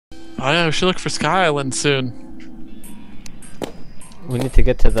Oh yeah, we should look for Sky Island soon. We need to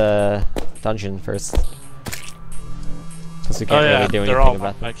get to the dungeon first. Because we can't really do they're anything all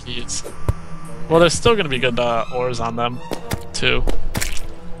about them. my keys. Well, there's still gonna be good ores on them, too.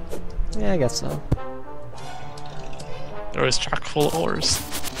 Yeah, I guess so. They're always chock full of ores.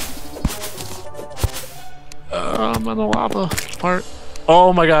 I'm on the lava part.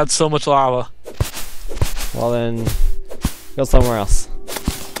 Oh my god, so much lava. Well then, go somewhere else.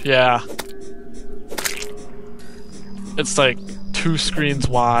 Yeah. It's like 2 screens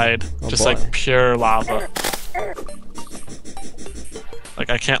wide, just boy. like pure lava. Like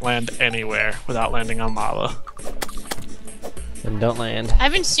I can't land anywhere without landing on lava. Then don't land. I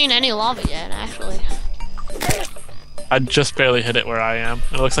haven't seen any lava yet, actually. I just barely hit it where I am.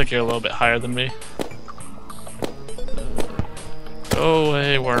 It looks like you're a little bit higher than me. Go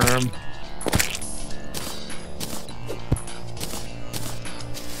away, worm.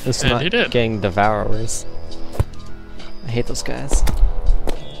 It's And not he did. getting devourers. I hate those guys.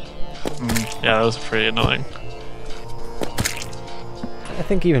 Yeah, that was pretty annoying. I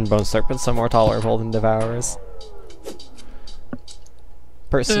think even bone serpents are more tolerable than devourers.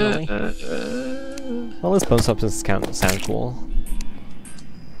 Personally. Well, this bone serpents sound cool.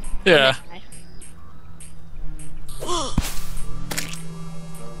 Yeah.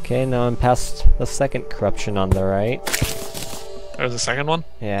 Okay, now I'm past the second corruption on the right. There's a second one.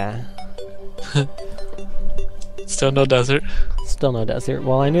 Yeah. Still no desert. Still no desert.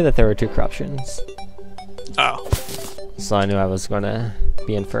 Well, I knew that there were 2 corruptions. Oh. So I knew I was gonna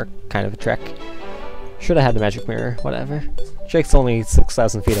be in for kind of a trek. Should have had the magic mirror, whatever. Jake's only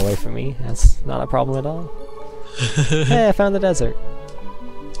 6,000 feet away from me. That's not a problem at all. Hey, I found the desert.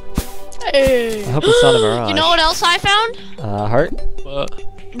 Hey! I hope it's not a mirage. You know what else I found? Heart?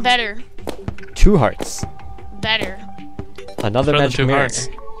 Better. 2 hearts. Better. Another What are the magic 2 mirror. hearts?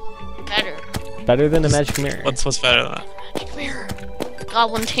 Better. Better than a magic mirror. What's better than that? Magic mirror.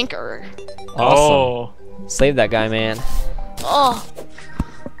 Goblin Tinker. Awesome. Oh. Save that guy, man. Oh.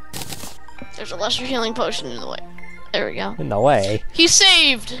 There's a lesser healing potion in the way. There we go. In the way. He's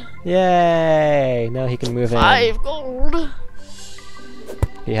saved! Yay! Now he can move in. 5 gold. Do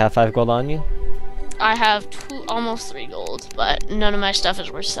you have 5 gold on you? I have almost 3 gold, but none of my stuff is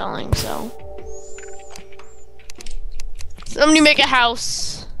worth selling, so. Somebody make a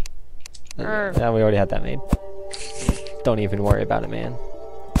house. Yeah, we already had that made. Don't even worry about it, man.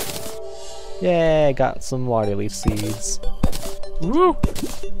 Yay, got some water leaf seeds. Woo!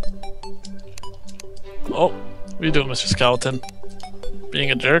 Oh, what are you doing, Mr. Skeleton?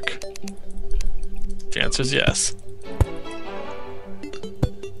 Being a jerk? The answer is yes.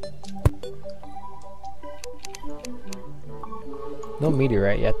 No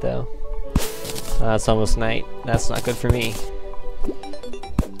meteorite yet, though. It's almost night. That's not good for me.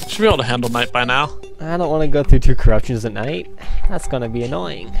 Should be able to handle night by now. I don't want to go through 2 corruptions at night. That's gonna be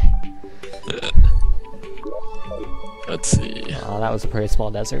annoying. Let's see. Oh, that was a pretty small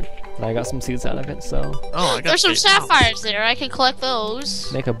desert. But I got some seeds out of it, so... Oh, I got There's some 8 sapphires there. I can collect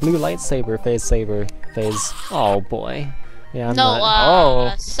those. Make a blue lightsaber phase. Oh, boy. Yeah, I'm No,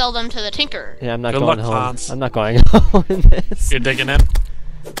 not... sell them to the Tinker. Yeah, I'm not Good going luck, home. Ponce. I'm not going home in this. You're digging in?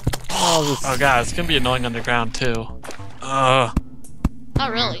 Oh, Oh god, it's gonna be annoying underground too. Not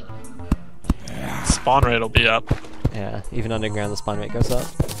really. Spawn rate will be up. Yeah, even underground the spawn rate goes up.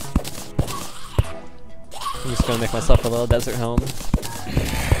 I'm just gonna make myself a little desert home.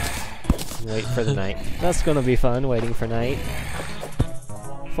 Wait for the night. That's gonna be fun, waiting for night.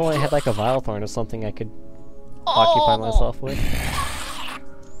 If only I had like a Vilethorn or something I could occupy myself with.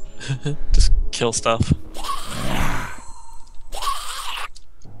 Just kill stuff.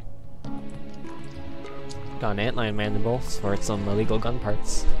 Got an antlion mandibles for some illegal gun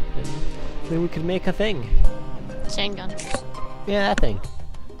parts. And then we could make a thing. Sand gun. Yeah, that thing.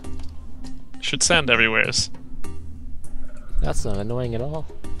 Should sand everywheres. That's not annoying at all.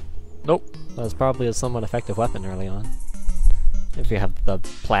 Nope. That was probably a somewhat effective weapon early on. If you have the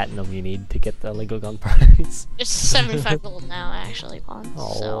platinum you need to get the illegal gun parts. It's 75 gold now, actually, Ponce.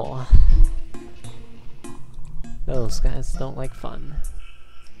 So. Oh. Those guys don't like fun.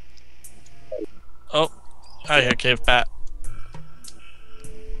 Oh, I hear cave bat.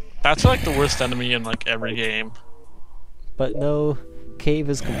 Bats are like the worst enemy in like every game. But no cave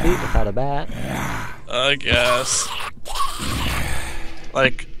is complete without a bat. I guess.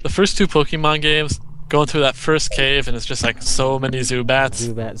 Like the first 2 Pokemon games, going through that first cave and it's just like so many Zubats.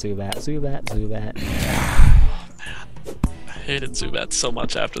 Zubat, Zubat, Zubat, Zubat. I hated Zubats so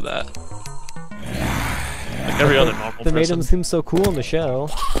much after that. Like every other normal They made person. them seem so cool in the show.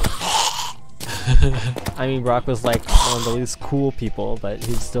 I mean, Brock was like one of the least cool people, but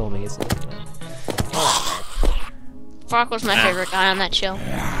he's still amazing. Brock was my favorite guy on that show.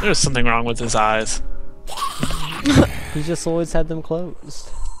 There's something wrong with his eyes. He just always had them closed.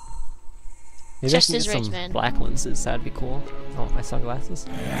 Maybe Just I can his get rich some man. black lenses. That'd be cool. Oh, my sunglasses.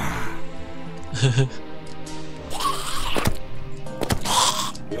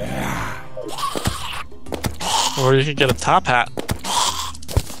 Or you could get a top hat.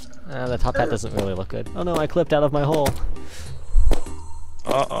 The top hat doesn't really look good. Oh no, I clipped out of my hole.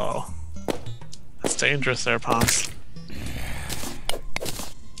 Uh-oh. That's dangerous there, Ponce.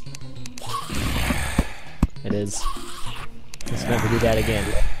 It is. Let's never do that again.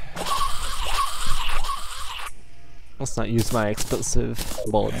 Let's not use my explosive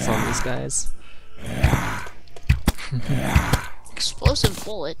bullets on these guys. Explosive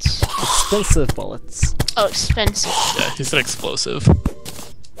bullets. Expensive bullets. Oh, expensive. Yeah, he said explosive.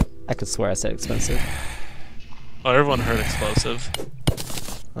 I could swear I said expensive. Oh, everyone heard explosive.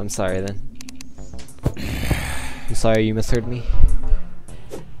 I'm sorry then. I'm sorry you misheard me.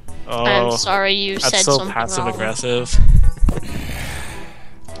 Oh, I'm sorry you said that's so something passive wrong. aggressive.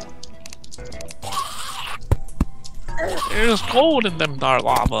 There's gold in them dar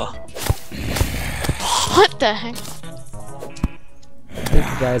lava. What the heck? I think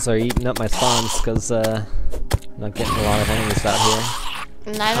you guys are eating up my spawns because I'm not getting a lot of enemies out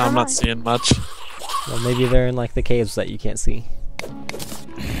here. Neither I'm am not I. seeing much. Well, maybe they're in like the caves that you can't see.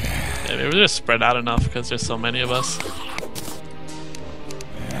 Yeah, maybe they're just spread out enough because there's so many of us.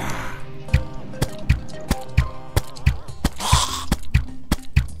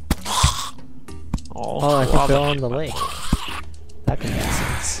 Oh, I think lava they're on the came lake. That could make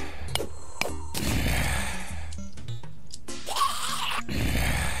sense.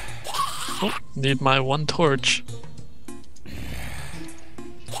 Oh, need my one torch.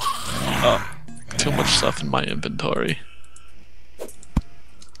 Oh, too much stuff in my inventory.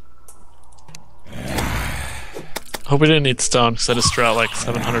 Hope we didn't need stone because I just threw out like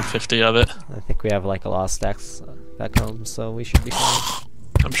 750 of it. I think we have like a lot of stacks back home, so we should be fine.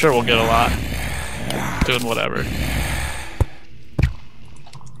 I'm sure we'll get a lot. Doing whatever.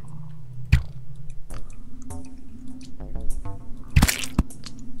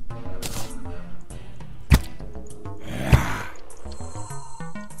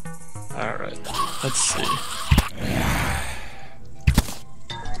 Alright, let's see.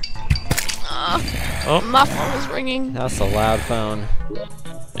 Oh, My phone is ringing. That's a loud phone.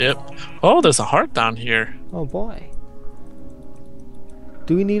 yep. Oh, there's a heart down here. Oh boy.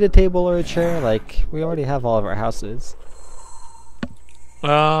 Do we need a table or a chair? Like, we already have all of our houses.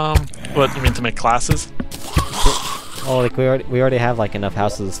 What, you mean to make classes? Oh, like we already have like enough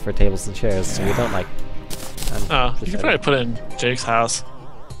houses for tables and chairs, so we don't like. Oh, you could probably put it in Jake's house.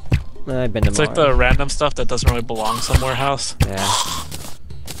 I've been to It's like the random stuff that doesn't really belong somewhere house. Yeah.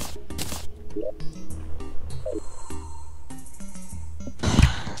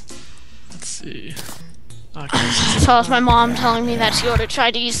 Let's see. Okay. So it's my mom telling me that she ordered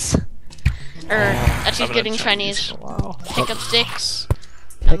Chinese. That she's Haven't getting had Chinese in a while. pickup sticks.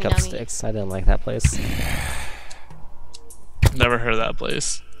 Pickup Yummy, yummy. sticks. I didn't like that place. Never heard of that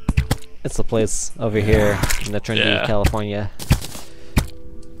place. It's a place over here in the Trinity, Yeah. California.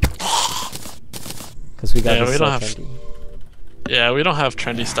 Because we got Yeah, this we so don't have- trendy. Yeah, we don't have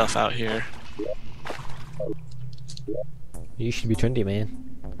trendy stuff out here. You should be trendy, man.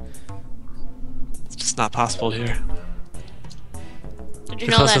 It's just not possible here. Did you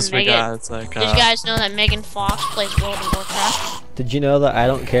The know that closest we Megan? got is like, Did you guys know that Megan Fox plays World of Warcraft? Did you know that I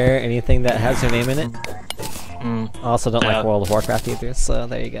don't care anything that has her name in it? mm, I also don't Yeah. like World of Warcraft either, so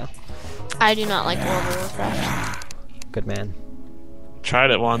there you go. I do not like World of Warcraft. Good man.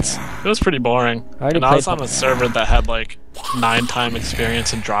 tried it once. It was pretty boring. I already And I was played on a server that had like 9-time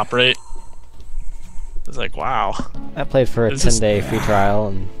experience and drop rate. I was like, wow. I played for a Is this- 10-day free trial,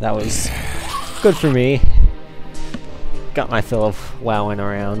 and that was good for me. Got my fill of wowing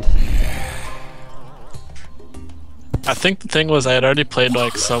around. I think the thing was I had already played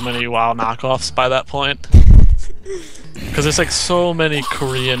like so many WoW knockoffs by that point. Because there's like so many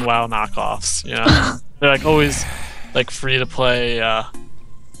Korean WoW knockoffs, you know? They're like always like free to play.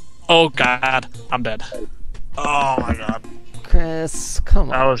 Oh god, I'm dead. Oh my god. Chris, come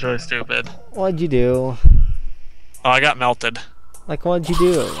That on. was really stupid. What'd you do? Oh, I got melted. Like, what'd you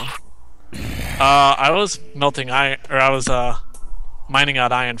do? I was melting iron, or I was mining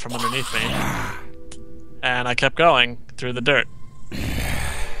out iron from underneath me. And I kept going through the dirt.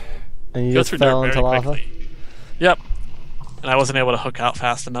 And you Go just through fell dirt into very lava? quickly. Yep. And I wasn't able to hook out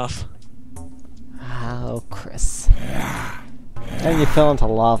fast enough. Oh, Chris. And you fell into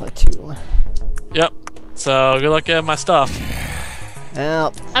lava, too. So good luck getting my stuff.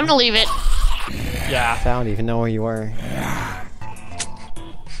 Help! I'm gonna leave it. Yeah. I don't even know where you were.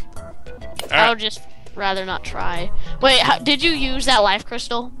 I would just rather not try. Wait, did you use that life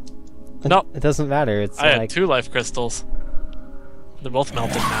crystal? Nope. It doesn't matter. It's I had like 2 life crystals. They're both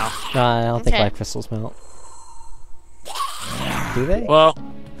melted now. I don't think Okay. life crystals melt. Do they? Well,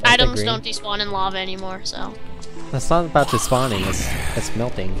 Items green. don't despawn in lava anymore, so. That's not about despawning. It's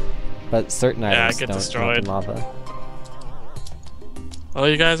melting. But certain Yeah, items get don't destroyed. melt in lava. well,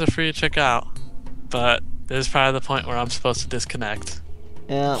 you guys are free to check out. But this is probably the point where I'm supposed to disconnect.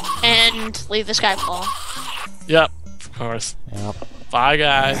 Yep. And leave the sky ball. Yep, of course. Yep. Bye,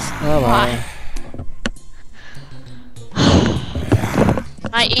 guys. Bye.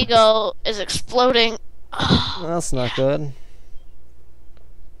 My ego is exploding. That's not good.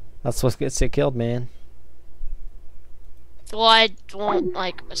 That's what gets you killed, man. Well, I won't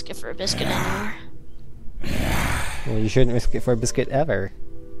like risk it for a biscuit anymore. Well, you shouldn't risk it for a biscuit ever.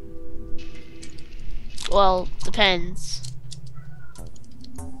 Well, depends.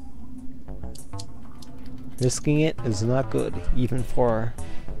 Risking it is not good, even for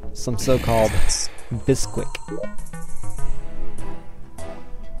some so-called bisquick.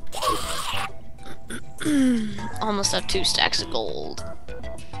 Almost have 2 stacks of gold.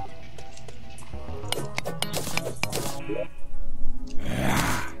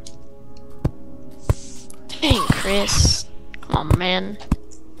 Dang, Chris. Come on, man.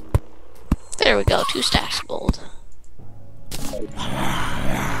 There we go, 2 stacks of gold. Just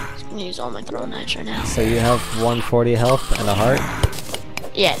gonna use all my throw knives right now. So you have 140 health and a heart?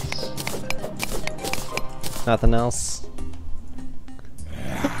 Yes. Nothing else?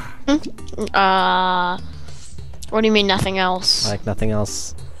 What do you mean nothing else? Like nothing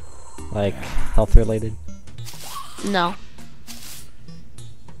else? Like health related? No.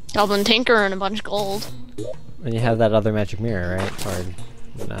 Goblin Tinker and a bunch of gold. And you have that other magic mirror, right? Or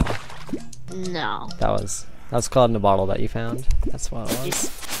no? No. That was called in a bottle that you found. That's what it was.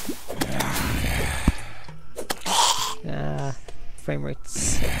 Yeah, frame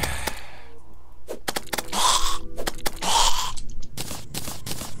rates.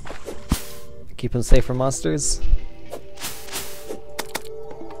 Keep them safe from monsters.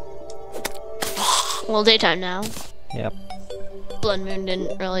 Well, daytime now. Yep. Blood Moon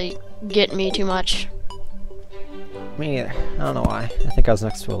didn't really get me too much. Me neither. I don't know why. I think I was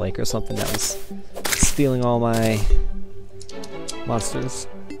next to a lake or something that was stealing all my monsters.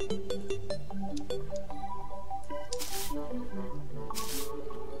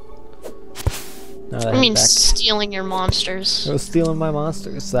 Now that I I'm mean, back, stealing your monsters. it was stealing my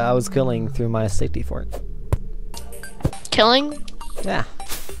monsters that I was killing through my safety fort. Killing? Yeah.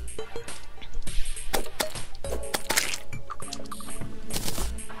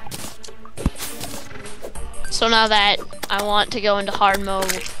 So now that I want to go into hard mode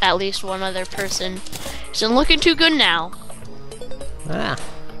with at least one other person, it's not looking too good now. Ah.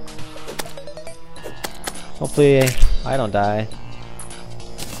 Hopefully I don't die.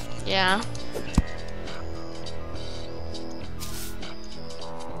 Yeah.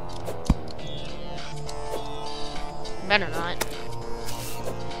 Better not.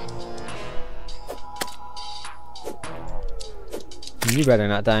 You better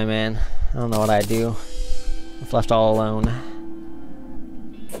not die, man. I don't know what I'd do if left all alone.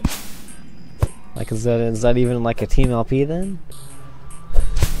 Like, is that even like a team LP then?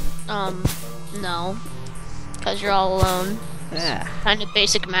 No. Because you're all alone. Yeah. Kind of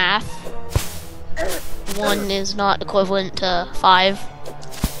basic math. 1 is not equivalent to 5.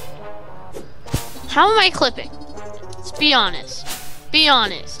 How am I clipping? Let's be honest. Be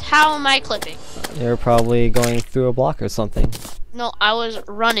honest. How am I clipping? You're probably going through a block or something. No, I was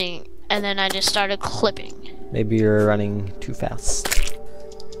running, and then I just started clipping. Maybe you're running too fast.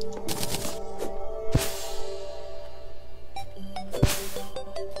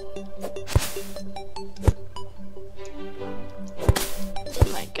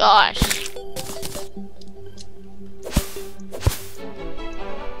 Oh my gosh.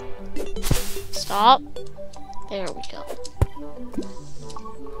 Stop. There we go.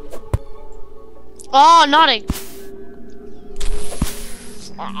 Oh, not a...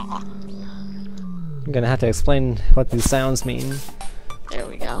 I'm gonna have to explain what these sounds mean, There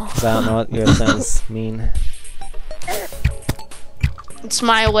we go. because I don't know what your sounds mean. It's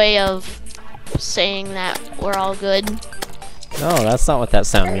my way of saying that we're all good. No, that's not what that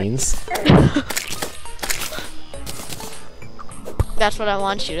sound means. That's what I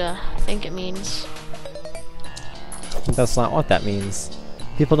want you to think it means. That's not what that means.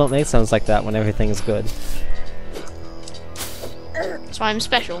 People don't make sounds like that when everything is good. That's why I'm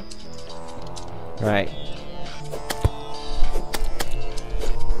special. Right.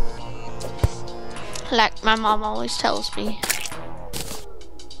 Like my mom always tells me.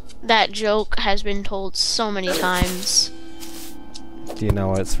 That joke has been told so many times. Do you know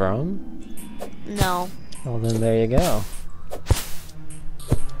what it's from? No. Well, then there you go.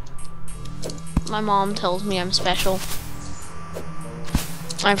 My mom tells me I'm special.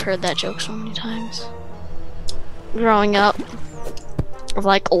 I've heard that joke so many times. Growing up, I've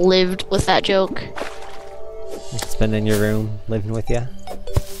like lived with that joke. It's been in your room, living with you.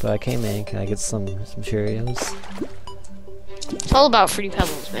 But I came in, can I get some Cheerios? It's all about Fruity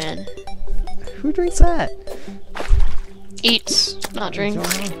Pebbles, man. Who drinks that? Eats, not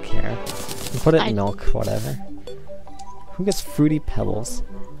drinks. I don't care. You put it in milk, whatever. Who gets Fruity Pebbles?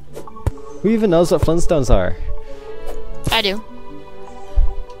 Who even knows what Flintstones are? I do.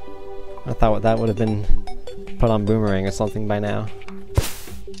 I thought that would have been put on Boomerang or something by now.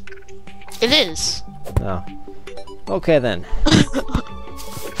 It is. Oh. Okay then.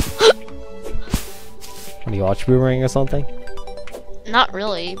 Do you watch Boomerang or something? Not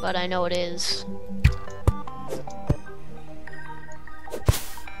really, but I know it is.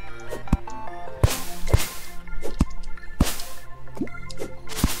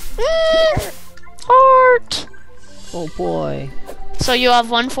 Heart! Oh boy. So you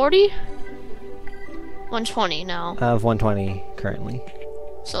have 140? 120 now. I have 120 currently.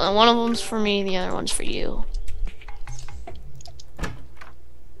 So then one of them's for me, the other one's for you.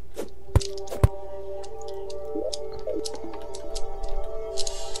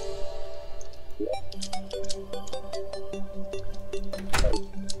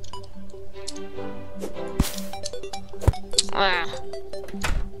 Ah.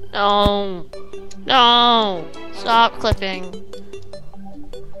 No. No. Stop clipping.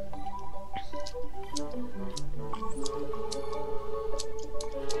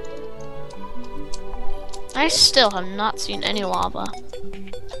 I still have not seen any lava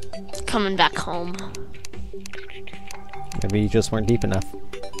coming back home. Maybe you just weren't deep enough.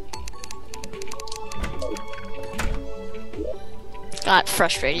 Got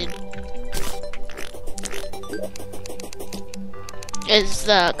frustrated. Is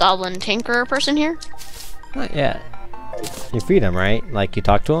the goblin tinkerer person here? Not yet. You feed him, right? Like you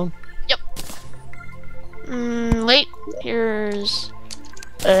talk to him? Yep. Wait. Here's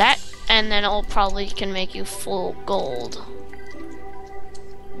that. And then it'll probably can make you full gold.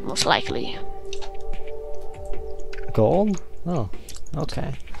 Most likely. Gold? Oh,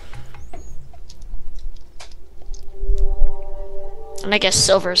 okay. And I guess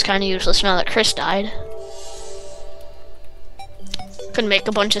silver is kind of useless now that Chris died. Could make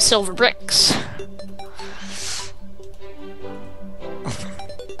a bunch of silver bricks.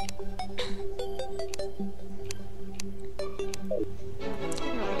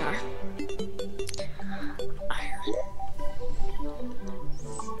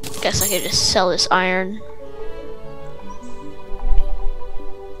 Guess I could just sell this iron.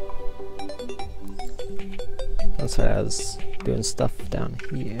 That's why I was doing stuff down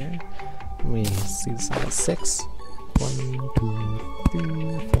here. Let me see this on 6. 1, 2, 3,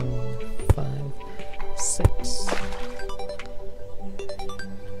 4, 5, 6.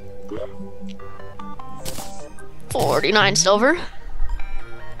 $49 silver.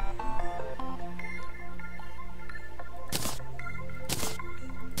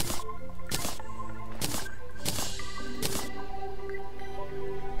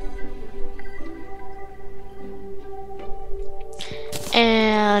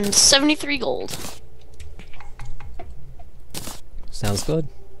 And 73 gold. Sounds good.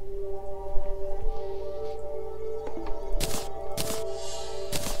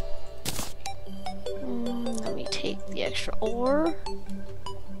 Let me take the extra ore.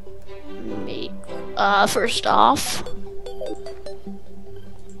 Make first off,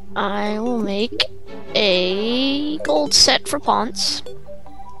 I will make a gold set for Ponce.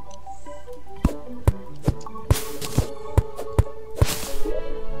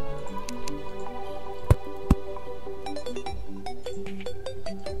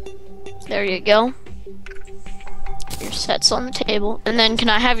 There you go. Your set's on the table. And then can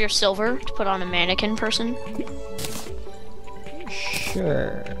I have your silver to put on a mannequin person?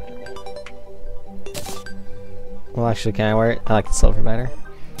 Sure. Well, actually, can I wear it? I like the silver better.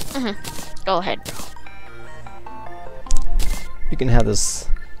 Go ahead. You can have this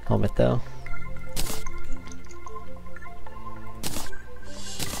helmet, though.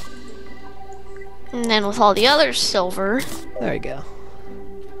 And then with all the other silver... There we go.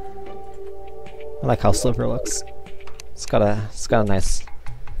 I like how silver looks. It's got a nice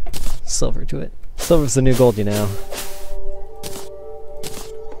silver to it. Silver's the new gold, you know.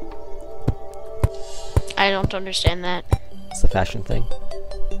 I don't understand that. It's a fashion thing.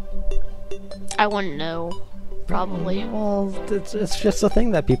 I wouldn't know. Probably. Well, it's just a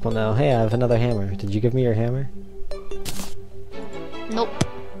thing that people know. Hey, I have another hammer. Did you give me your hammer? Nope.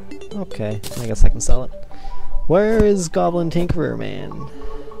 Okay, I guess I can sell it. Where is Goblin Tinkerer Man?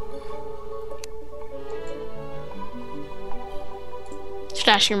 Should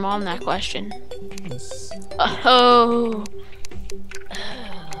ask your mom that question. Yes. Oh.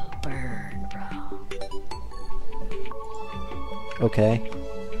 Burn, bro. Okay.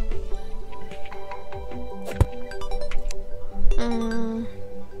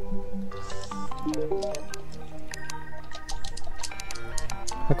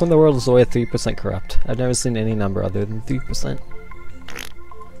 How come the world is always 3% corrupt? I've never seen any number other than 3%.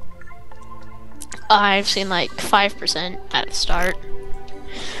 I've seen like 5% at the start.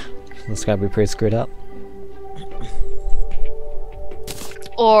 This gotta be pretty screwed up.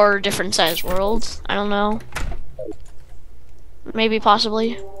 Or different sized worlds. I don't know. Maybe,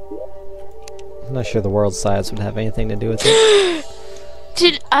 possibly. I'm not sure the world size would have anything to do with it.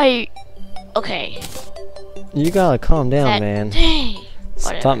 Did I... Okay. You gotta calm down, man. Dang.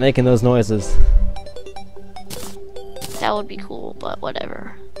 Whatever. Stop making those noises. That would be cool, but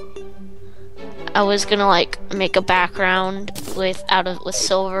whatever. I was gonna like make a background with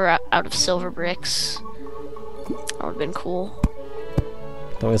silver out of silver bricks. That would've been cool.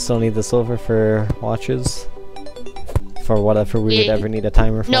 Don't we still need the silver for watches? For whatever we would ever need a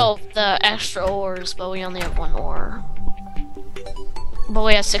timer for? No, the extra ores, but we only have 1 ore. But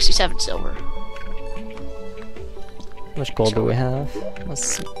we have 67 silver. How much gold do we have? Let's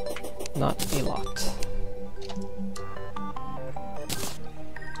see. Not a lot.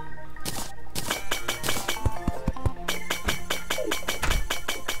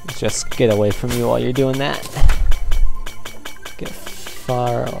 Just get away from you while you're doing that. Get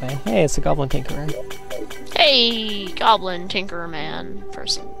far away. Hey, it's a Goblin Tinkerer. Hey, Goblin Tinkerer Man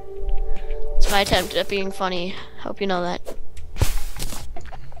person. It's my attempt at being funny. Hope you know that.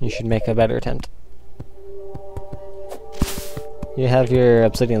 You should make a better attempt. You have your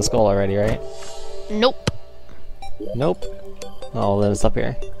obsidian skull already, right? Nope. Nope. Oh, then it's up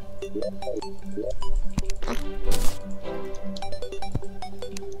here.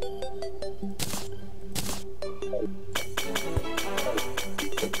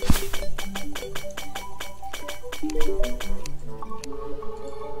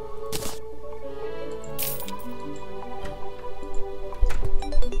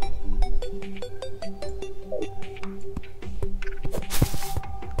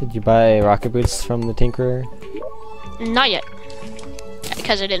 Did you buy rocket boots from the Tinkerer? Not yet.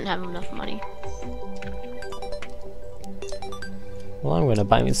 Because I didn't have enough money. Well, I'm gonna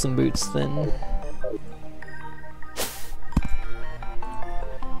buy me some boots then.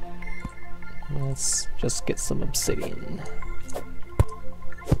 Let's just get some obsidian.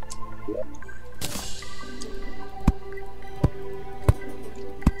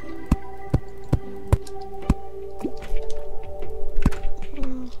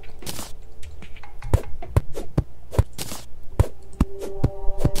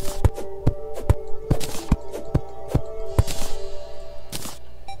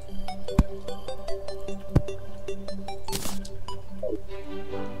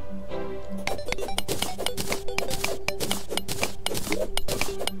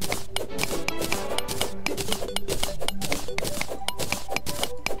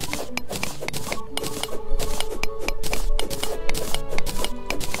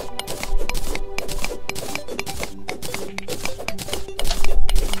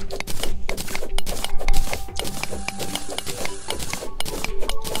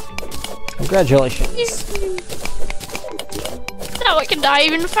 Congratulations. Now I can die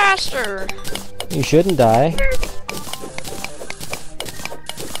even faster. You shouldn't die.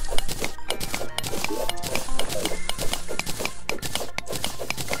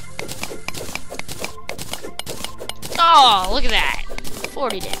 Oh, look at that.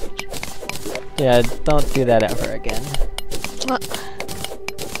 40 damage. Yeah, don't do that ever again.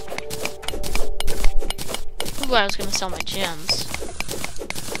 Ooh, I was gonna sell my gems.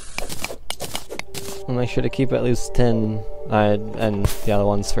 And make sure to keep at least 10, and the other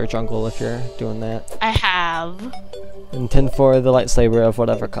ones for jungle if you're doing that. I have. And 10 for the lightsaber of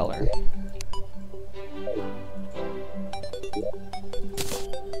whatever color.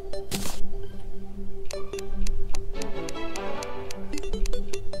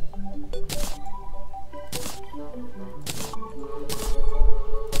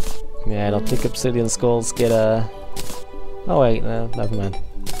 Yeah, I don't think obsidian skulls get a... Oh wait, no, never mind.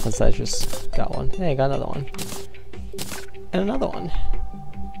 Since I just got one. Hey, I got another one. And another one.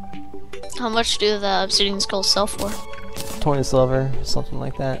 How much do the obsidian skulls sell for? 20 silver, something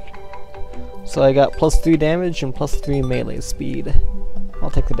like that. So I got +3 damage and +3 melee speed. I'll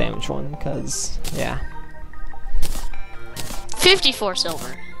take the damage one, cause yeah. 54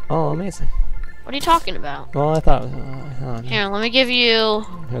 silver. Oh, amazing. What are you talking about? Well, I thought. Here, let me give you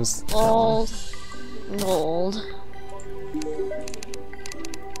Here's gold.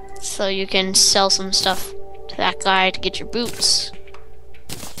 So you can sell some stuff to that guy to get your boots.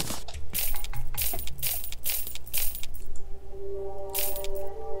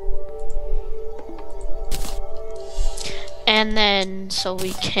 And then, so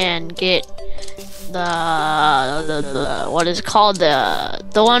we can get the what is it called, the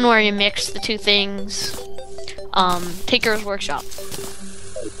one where you mix the two things, Tinker's Workshop.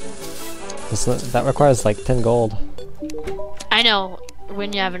 That requires like 10 gold. I know,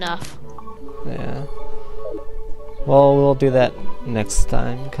 when you have enough. Yeah. Well, we'll do that next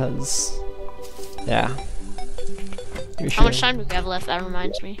time, cause yeah. How much time do we have left? That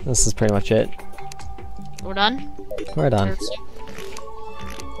reminds me. This is pretty much it. We're done? We're done.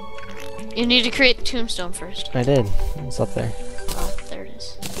 You need to create the tombstone first. I did. It's up there. Oh, there it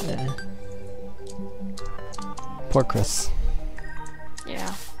is. Yeah. Poor Chris.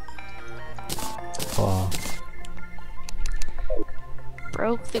 Yeah. Wow.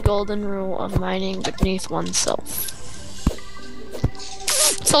 Broke the golden rule of mining beneath oneself.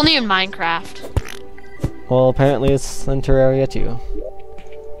 It's only in Minecraft. Well, apparently it's in Terraria too.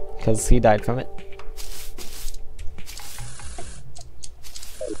 Because he died from it.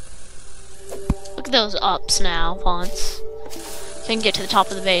 Look at those ups now, Ponce. So you can get to the top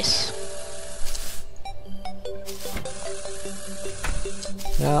of the base.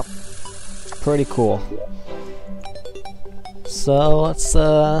 Yep. Pretty cool. So let's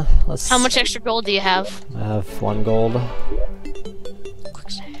How much extra gold do you have? I have 1 gold.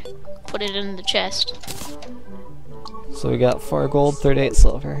 Put it in the chest. So we got 4 gold, 38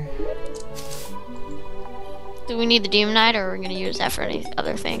 silver. Do we need the demonite, or are we gonna use that for any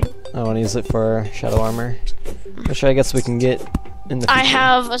other thing? I want to use it for shadow armor, which I guess we can get in the future. I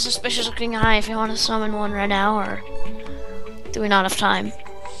have a suspicious looking eye if you want to summon one right now, or do we not have time?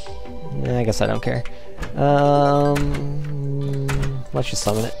 Yeah, I guess I don't care. Let's just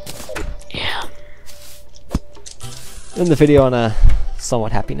summon it. Yeah. End the video on a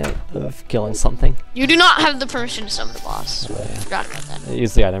somewhat happy note of killing something. You do not have the permission to summon the boss. Oh, yeah. Forgot about that.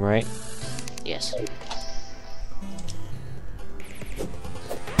 Use the item, right? Yes.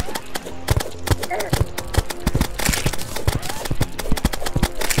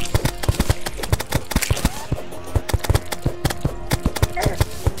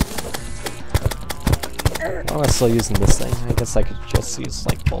 Oh, I'm still using this thing. I guess I could just use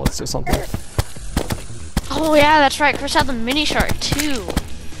like bullets or something. Oh yeah, that's right. Chris had the mini shark too.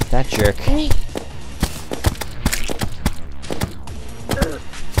 That jerk.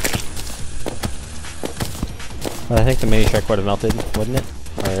 But I think the mini shark would have melted, wouldn't it?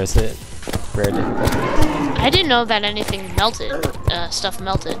 Or is it very difficult? I didn't know that anything melted. Stuff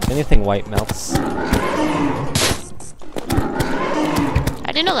melted. Anything white melts.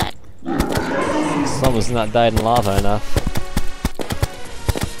 I didn't know that. Someone's not died in lava enough.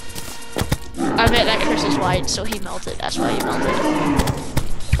 I bet that Chris is white, so he melted. That's why he melted.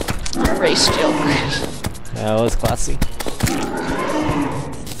 Race joke. Yeah, it was classy.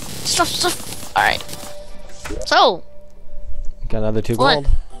 Stuff. Alright. So. Got another 2 What? gold.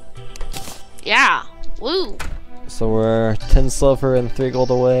 Yeah. Woo. So we're 10 silver and 3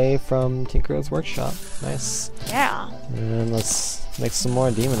 gold away from Tinker's Workshop. Nice. Yeah. And then let's make some more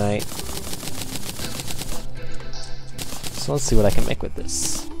demonite. So let's see what I can make with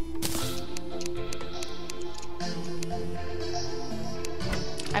this.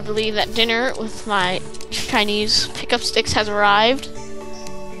 I believe that dinner with my Chinese pickup sticks has arrived.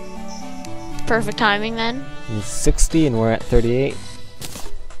 Perfect timing then. It's 60 and we're at 38.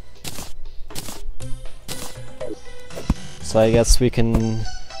 So I guess we can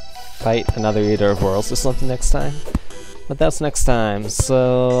fight another Eater of Worlds or something next time. But that's next time,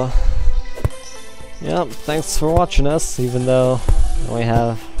 so... Yep, thanks for watching us, even though we only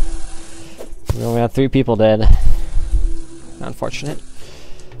have 3 people dead. Unfortunate.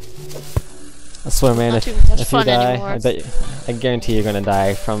 I swear, man, Not if too much you fun die, anymore. I guarantee you're gonna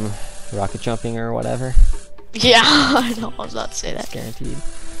die from rocket jumping or whatever. Yeah, I know. I was about to say that. Guaranteed.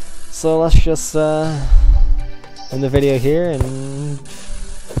 So let's just end the video here and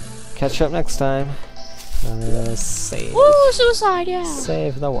catch up next time. Save. Woo, suicide, yeah.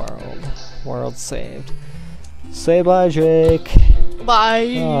 Save the world. World saved. Say bye, Jake.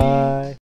 Bye. Bye.